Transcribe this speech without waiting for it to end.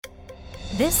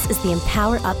This is the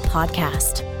Empower Up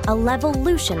Podcast, a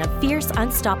levolution of fierce,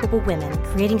 unstoppable women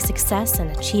creating success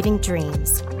and achieving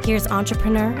dreams. Here's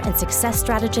entrepreneur and success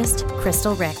strategist,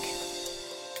 Crystal Rick.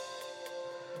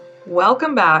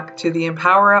 Welcome back to the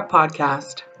Empower Up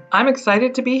Podcast. I'm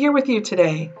excited to be here with you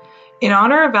today. In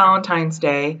honor of Valentine's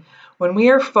Day, when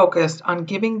we are focused on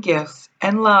giving gifts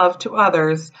and love to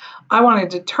others, I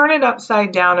wanted to turn it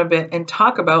upside down a bit and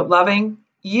talk about loving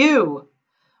you.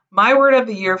 My word of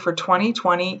the year for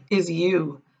 2020 is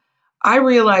you. I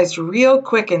realized real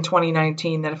quick in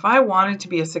 2019 that if I wanted to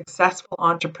be a successful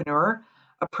entrepreneur,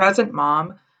 a present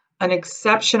mom, an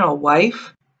exceptional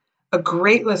wife, a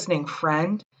great listening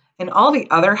friend, and all the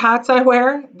other hats I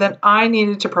wear, then I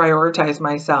needed to prioritize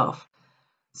myself.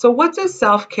 So what does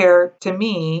self-care to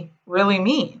me really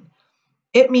mean?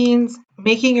 It means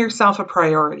making yourself a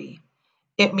priority.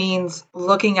 It means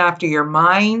looking after your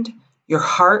mind, your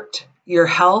heart, your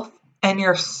health, and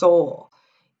your soul.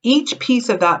 Each piece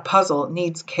of that puzzle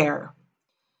needs care.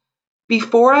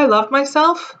 Before I loved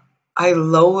myself, I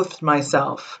loathed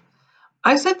myself.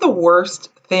 I said the worst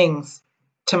things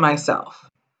to myself.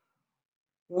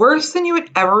 Worse than you would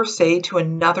ever say to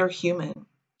another human.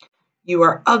 You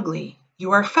are ugly.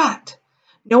 You are fat.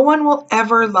 No one will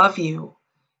ever love you.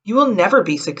 You will never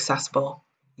be successful.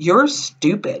 You're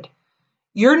stupid.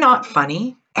 You're not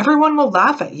funny. Everyone will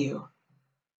laugh at you.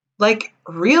 Like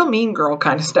real mean girl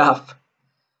kind of stuff.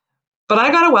 But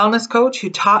I got a wellness coach who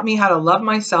taught me how to love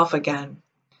myself again.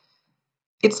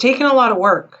 It's taken a lot of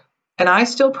work, and I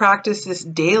still practice this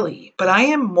daily, but I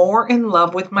am more in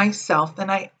love with myself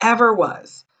than I ever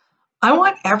was. I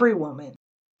want every woman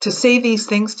to say these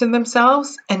things to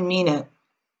themselves and mean it.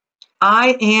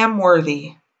 I am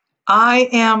worthy. I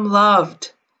am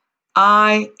loved.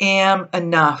 I am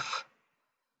enough.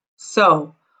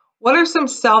 So, what are some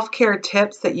self-care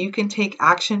tips that you can take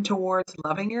action towards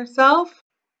loving yourself?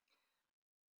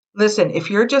 Listen, if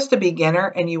you're just a beginner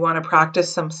and you want to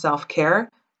practice some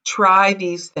self-care, try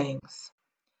these things.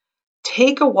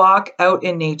 Take a walk out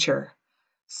in nature.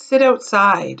 Sit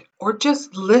outside or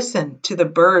just listen to the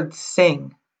birds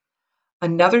sing.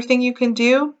 Another thing you can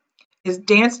do is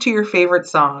dance to your favorite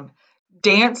song.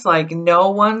 Dance like no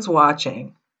one's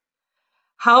watching.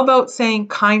 How about saying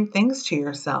kind things to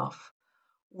yourself?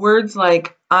 Words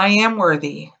like, I am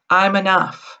worthy, I'm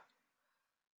enough.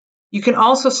 You can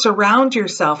also surround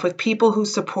yourself with people who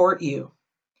support you.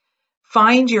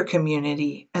 Find your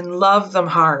community and love them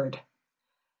hard.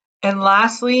 And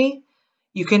lastly,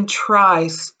 you can try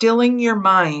stilling your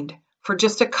mind for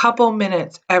just a couple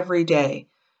minutes every day.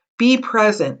 Be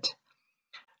present.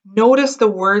 Notice the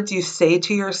words you say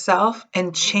to yourself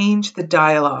and change the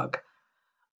dialogue.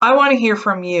 I want to hear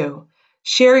from you.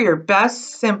 Share your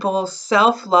best, simple,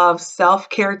 self-love,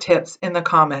 self-care tips in the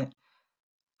comment.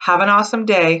 Have an awesome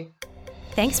day.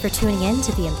 Thanks for tuning in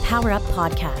to the Empower Up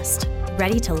Podcast.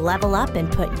 Ready to level up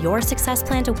and put your success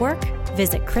plan to work?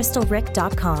 Visit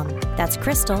crystalrick.com. That's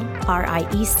Crystal,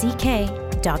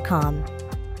 RIECK.com.